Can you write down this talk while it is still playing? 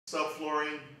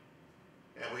subflooring,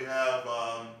 and we have,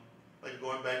 like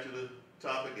going back to the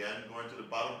top again, going to the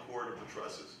bottom chord of the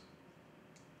trusses.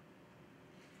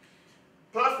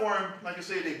 Platform, like I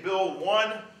say, they build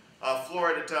one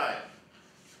floor at a time.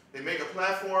 They make a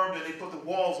platform, then they put the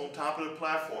walls on top of the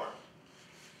platform.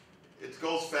 It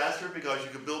goes faster because you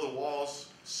can build the walls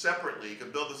separately. You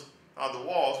can build the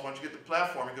walls. Once you get the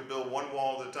platform, you can build one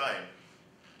wall at a time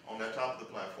on the top of the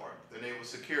platform. Then they will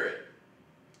secure it.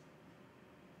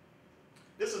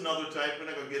 This is another type. We're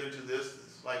not going to get into this.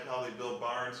 It's like how they build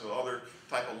barns or other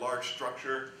type of large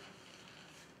structure.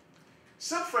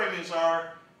 Subframings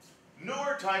are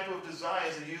newer type of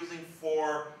designs they're using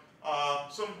for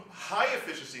some high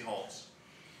efficiency homes.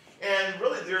 And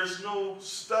really there's no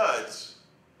studs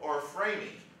or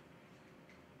framing.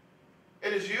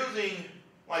 It is using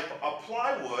like a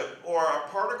plywood or a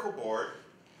particle board,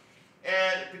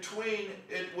 and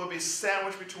it will be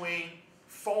sandwiched between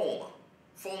foam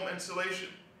insulation,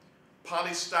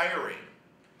 polystyrene.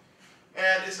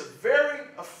 And it's a very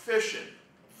efficient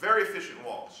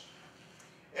walls.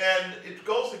 And it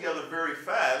goes together very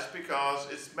fast because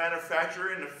it's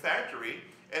manufactured in a factory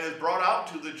and is brought out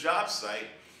to the job site,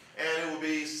 and it will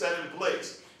be set in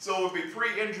place. So it will be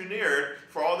pre-engineered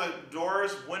for all the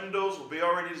doors, windows will be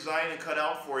already designed and cut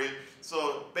out for you.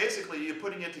 So basically you're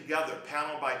putting it together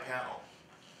panel by panel.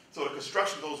 So the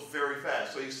construction goes very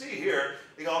fast. So you see here,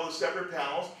 you got all the separate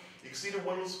panels. You can see the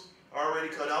windows are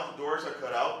already cut out, the doors are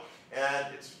cut out, and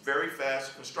it's very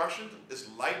fast construction. It's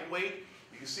lightweight.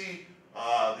 You can see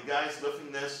the guys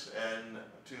lifting this and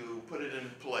to put it in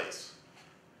place.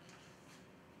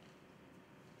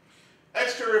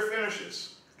 Exterior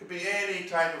finishes could be any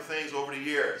type of things over the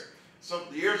years. Some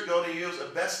years ago they used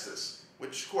asbestos,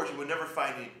 which of course you would never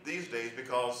find these days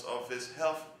because of its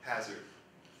health hazard.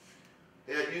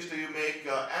 It used to make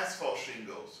asphalt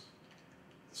shingles,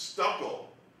 stucco,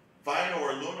 vinyl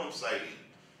or aluminum siding.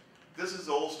 This is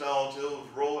the old style too,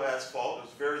 with rolled asphalt.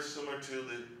 It's very similar to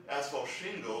the asphalt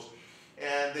shingles,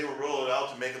 and they would roll it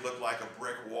out to make it look like a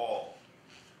brick wall.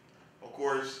 Of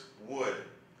course, wood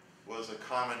was a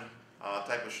common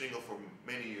type of shingle for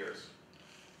many years.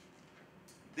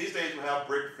 These days we have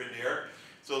brick veneer,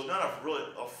 so it's not really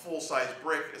a full-size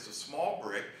brick, it's a small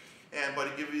brick, but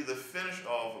it gives you the finish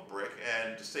of a brick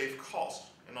and to save cost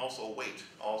and also weight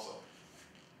also.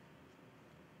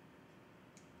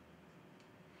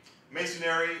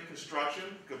 Masonry construction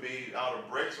could be out of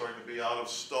bricks or it could be out of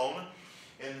stone.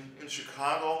 In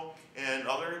Chicago and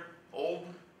other old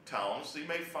towns, you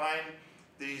may find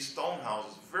these stone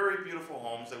houses, very beautiful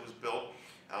homes that was built,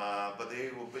 but they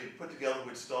will be put together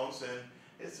with stones, and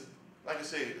it's, like I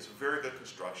say, it's a very good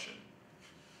construction.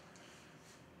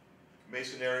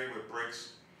 Masonry with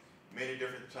bricks, many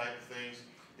different type of things.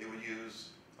 They would use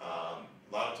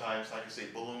a lot of times, like I say,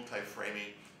 balloon type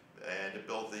framing, and to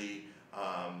build the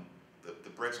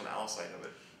bricks on the outside of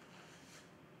it.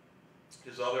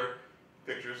 There's other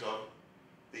pictures of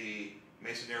the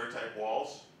masonry type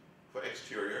walls for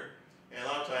exterior, and a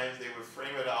lot of times they would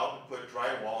frame it out and put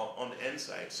drywall on the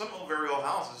inside. Some very old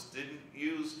houses didn't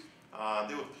use,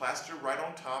 they would plaster right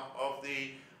on top of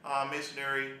the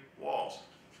masonry walls.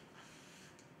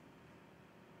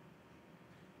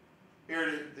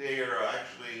 Here they are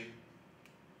actually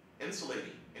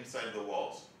insulating inside of the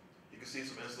walls. You can see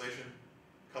some insulation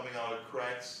coming out of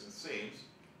cracks and seams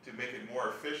to make it more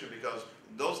efficient, because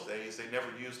in those days they never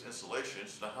used insulation,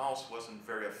 so the house wasn't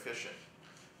very efficient.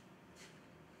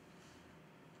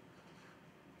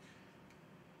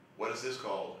 What is this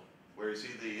called? Where you see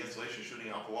the insulation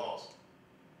shooting out the walls.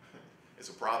 It's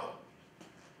a problem.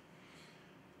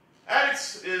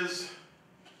 Attics is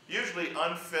usually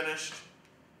unfinished,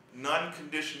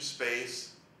 non-conditioned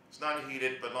space. It's not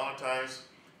heated, but a lot of times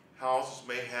houses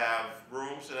may have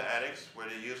rooms in the attics where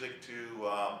they use it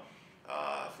to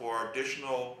for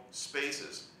additional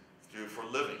spaces for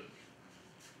living.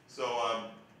 So,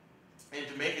 and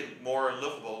to make it more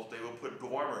livable, they will put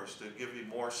dormers to give you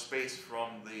more space from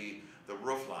the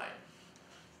roof line.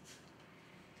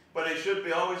 But it should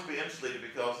always be insulated,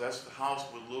 because that's the house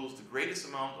would lose the greatest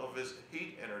amount of its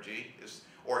heat energy,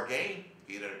 or gain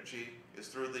heat energy, is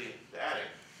through the attic.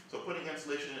 So putting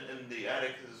insulation in the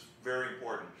attic is very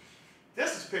important.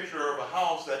 This is a picture of a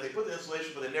house that they put the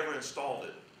insulation, but they never installed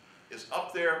it. It's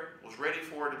up there, was ready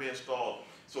for it to be installed.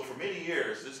 So for many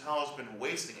years, this house has been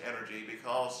wasting energy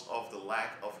because of the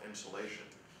lack of insulation.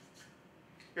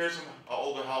 Here's an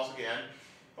older house again.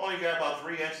 Only got about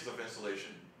 3 inches of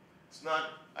insulation. It's not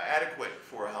adequate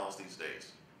for a house these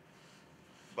days.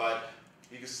 But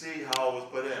you can see how it was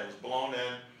put in. It was blown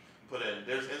in, put in.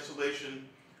 There's insulation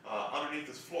underneath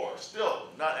this floor. Still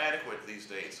not adequate these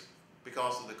days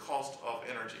because of the cost of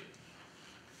energy.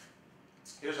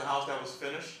 Here's a house that was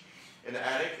finished in the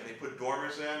attic, and they put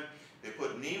dormers in. They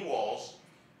put knee walls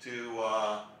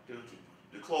to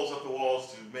close up the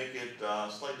walls to make it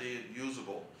slightly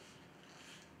usable.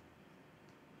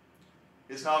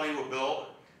 This is how they will build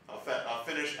a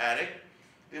finished attic.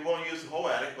 They won't use the whole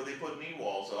attic, but they put knee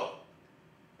walls up,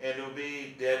 and there will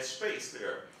be dead space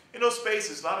there. In those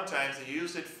spaces, a lot of times they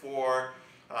use it for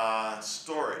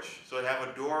storage. So they have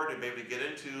a door to be able to get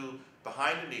into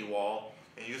behind the knee wall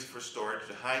and use it for storage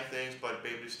to hide things, but be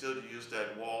able to still use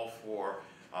that wall for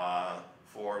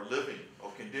living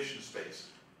or conditioned space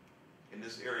in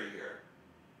this area here.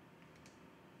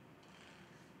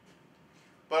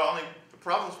 But only the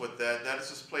problems with that is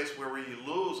this place where you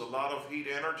lose a lot of heat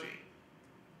energy.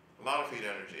 A lot of heat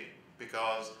energy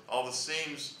because all the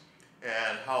seams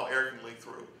and how air can leak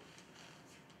through.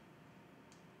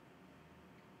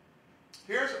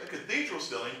 Here's a cathedral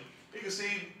ceiling. You can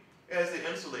see as they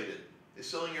insulated. They're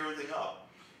sealing everything up.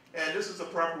 And this is the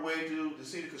proper way to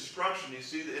see the construction. You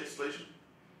see the insulation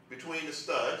between the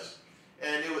studs.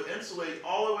 And it would insulate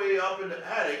all the way up in the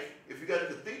attic if you got a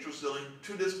cathedral ceiling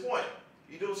to this point.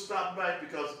 You don't stop back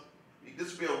because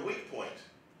this would be a weak point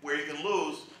where you can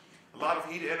lose a lot of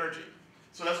heat energy.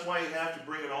 So that's why you have to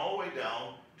bring it all the way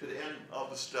down to the end of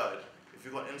the stud if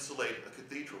you're going to insulate a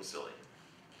cathedral ceiling.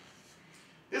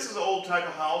 This is an old type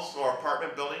of house or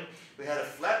apartment building. We had a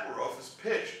flat roof, it's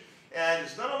pitch, and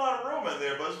there's not a lot of room in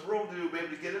there, but there's room to be able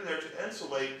to get in there to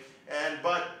insulate,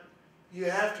 but you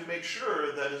have to make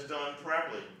sure that it's done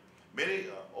properly. Many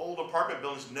old apartment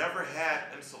buildings never had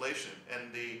insulation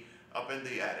up in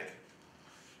the attic.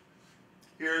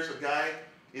 Here's a guy,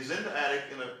 he's in the attic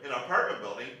in an apartment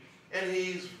building, and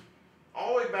he's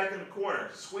all the way back in the corner,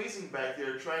 squeezing back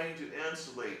there, trying to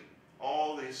insulate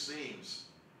all these seams,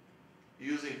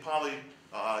 using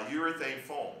polyurethane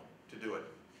foam to do it.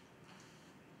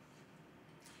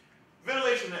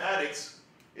 Ventilation in the attics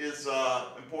is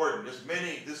important. There's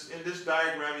many, in this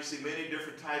diagram you see many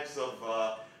different types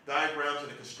of diagrams in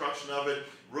the construction of it.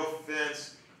 Roof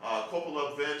vents,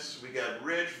 cupola vents, we got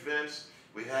ridge vents,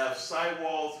 we have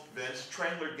sidewall vents,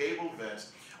 triangular gable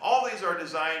vents. All these are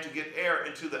designed to get air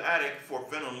into the attic for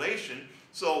ventilation,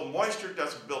 so moisture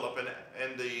doesn't build up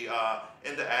in the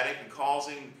attic and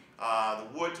causing the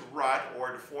wood to rot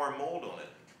or to form mold on it.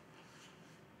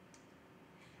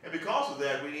 And because of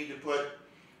that, we need to put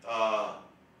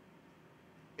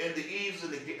in the eaves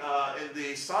and in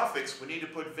the soffits, we need to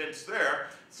put vents there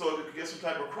so that we can get some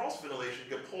type of cross ventilation,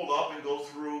 get pulled up and go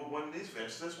through one of these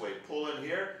vents this way. Pull in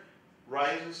here,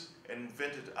 rises, and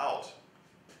vent it out.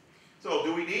 So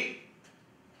do we need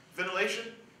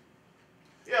ventilation?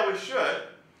 Yeah, we should.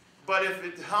 But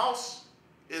if the house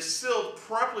is sealed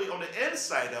properly on the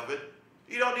inside of it,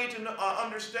 you don't need to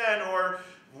understand or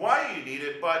why you need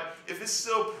it, but if it's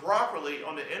sealed properly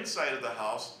on the inside of the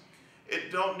house,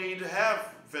 it don't need to have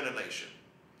ventilation.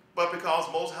 But because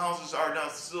most houses are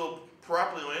not sealed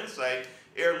properly on the inside,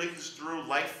 air leaks through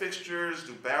light fixtures,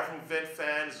 through bathroom vent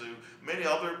fans, through many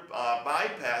other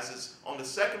bypasses on the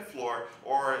second floor,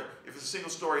 or if it's a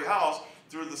single-story house,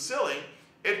 through the ceiling,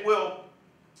 it will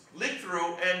leak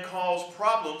through and cause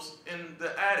problems in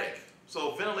the attic.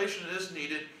 So ventilation is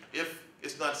needed if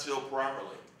it's not sealed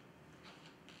properly.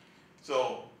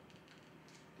 So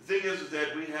the thing is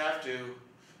that we have to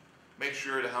make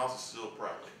sure the house is sealed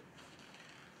properly.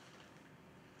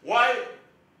 Why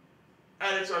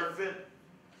attics are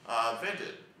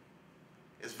vented?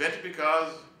 It's vented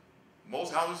because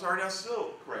most houses are not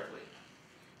sealed correctly.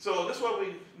 So this is what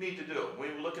we need to do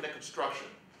when we're looking at construction.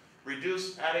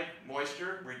 Reduce attic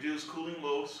moisture, reduce cooling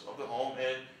loads of the home,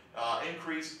 and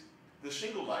increase the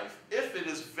shingle life if it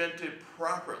is vented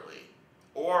properly,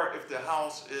 or if the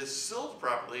house is sealed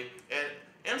properly and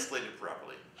insulated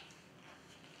properly.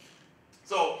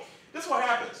 So this is what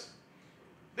happens.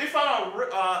 They found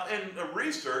out in the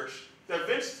research that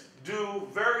vents do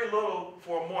very little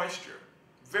for moisture,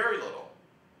 very little.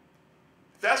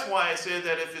 That's why I say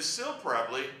that if it's sealed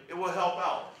properly, it will help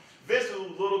out. Vents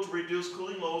do little to reduce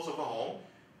cooling loads of a home.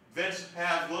 Vents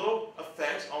have little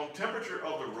effects on temperature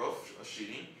of the roof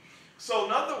sheeting. So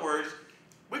in other words,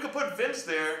 we could put vents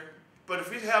there, but if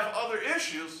we have other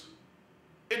issues,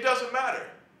 it doesn't matter.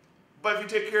 But if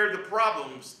you take care of the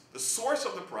problems, the source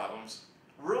of the problems,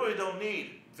 we really don't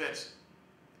need vents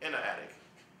in the attic.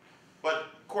 But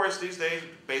of course, these days,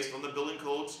 based on the building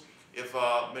codes, if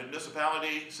a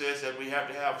municipality says that we have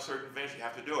to have certain vents, you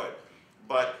have to do it.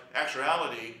 But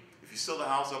actuality, if you seal the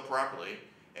house up properly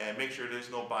and make sure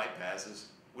there's no bypasses,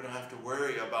 we don't have to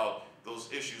worry about those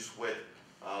issues with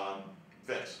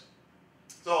vents.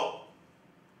 So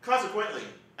consequently,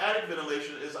 attic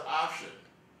ventilation is an option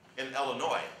in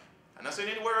Illinois. I'm not saying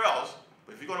anywhere else,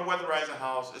 but if you're going to weatherize a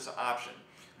house, it's an option.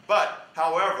 But,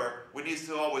 however, we need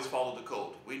to always follow the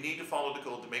code. We need to follow the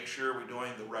code to make sure we're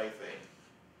doing the right thing.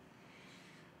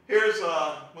 Here's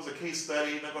was a case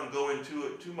study. I'm not going to go into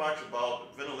it too much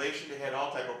about ventilation. They had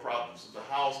all type of problems. The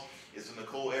house is in the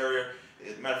cold area.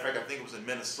 As a matter of fact, I think it was in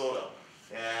Minnesota.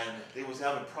 And they was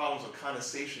having problems with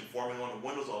condensation forming on the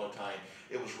windows all the time.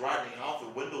 It was rotting out the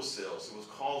windowsills. It was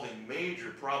causing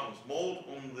major problems. Mold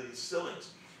on the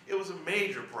ceilings. It was a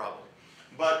major problem.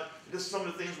 But this is some of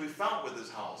the things we found with this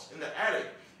house. In the attic,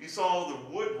 you saw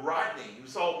the wood rotting. You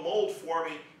saw mold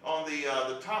forming on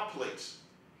the top plates.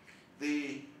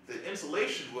 The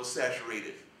insulation was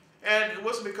saturated. And it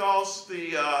wasn't because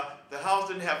the house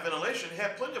didn't have ventilation. It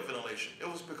had plenty of ventilation. It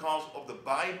was because of the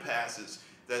bypasses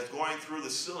that's going through the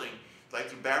ceiling, like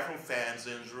through bathroom fans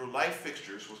and through light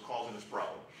fixtures, was causing this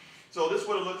problem. So this is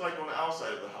what it looked like on the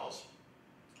outside of the house.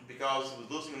 Because it was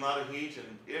losing a lot of heat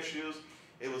and issues,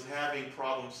 it was having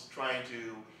problems trying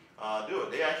to do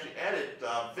it. They actually added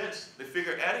vents. They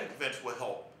figured adding vents would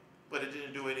help, but it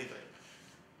didn't do anything.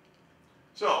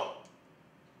 So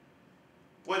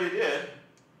what it did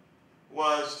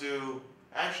was to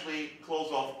actually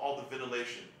close off all the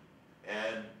ventilation.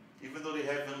 And even though they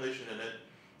had ventilation in it,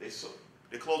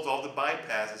 they closed all the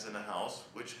bypasses in the house,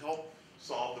 which helped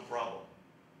solve the problem.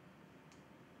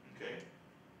 Okay?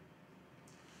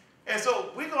 And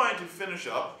so we're going to finish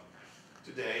up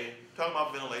today talking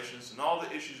about ventilations and all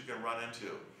the issues you can run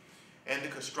into and the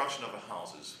construction of the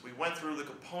houses. We went through the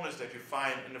components that you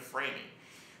find in the framing.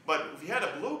 But if you had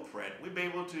a blueprint, we'd be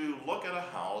able to look at a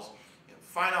house and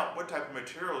find out what type of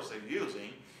materials they're using,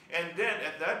 and then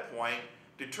at that point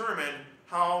determine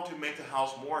how to make the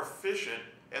house more efficient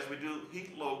as we do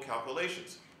heat load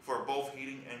calculations for both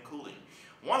heating and cooling.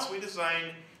 Once we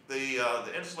design the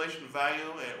insulation value,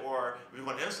 or if we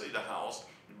want to insulate the house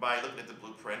by looking at the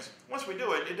blueprints, once we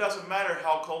do it, it doesn't matter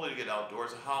how cold it get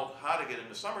outdoors or how hot it get in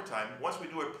the summertime. Once we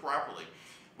do it properly,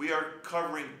 we are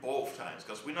covering both times,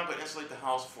 because we're not going to insulate the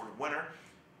house for the winter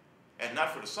and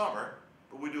not for the summer,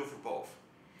 but we do it for both.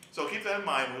 So keep that in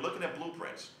mind. We're looking at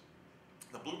blueprints.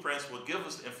 The blueprints will give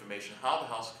us the information how the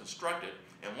house is constructed,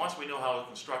 and once we know how it's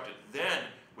constructed, then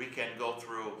we can go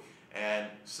through and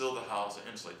seal the house and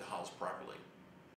insulate the house properly.